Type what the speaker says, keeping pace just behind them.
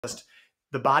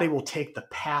the body will take the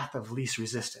path of least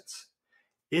resistance.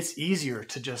 It's easier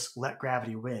to just let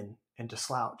gravity win and to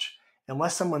slouch.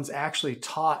 Unless someone's actually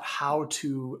taught how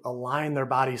to align their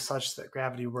body such that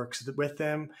gravity works with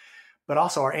them. But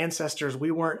also our ancestors,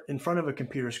 we weren't in front of a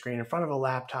computer screen, in front of a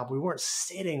laptop. We weren't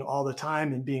sitting all the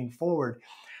time and being forward.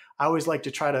 I always like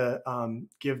to try to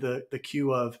give the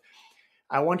cue of,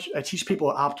 I teach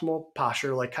people optimal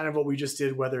posture, like kind of what we just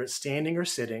did, whether it's standing or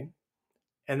sitting.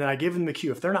 And then I give them the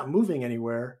cue. If they're not moving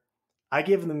anywhere, I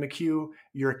give them the cue,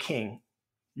 you're a king,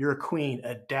 you're a queen,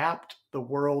 adapt the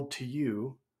world to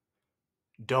you.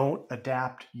 Don't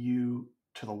adapt you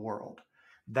to the world.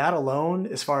 That alone,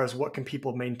 as far as what can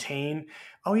people maintain,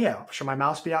 oh yeah, should my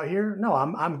mouse be out here? No,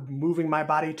 I'm moving my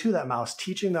body to that mouse,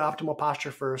 teaching the optimal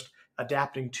posture first,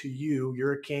 adapting to you.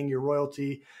 You're a king, you're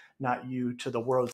royalty, not you to the world.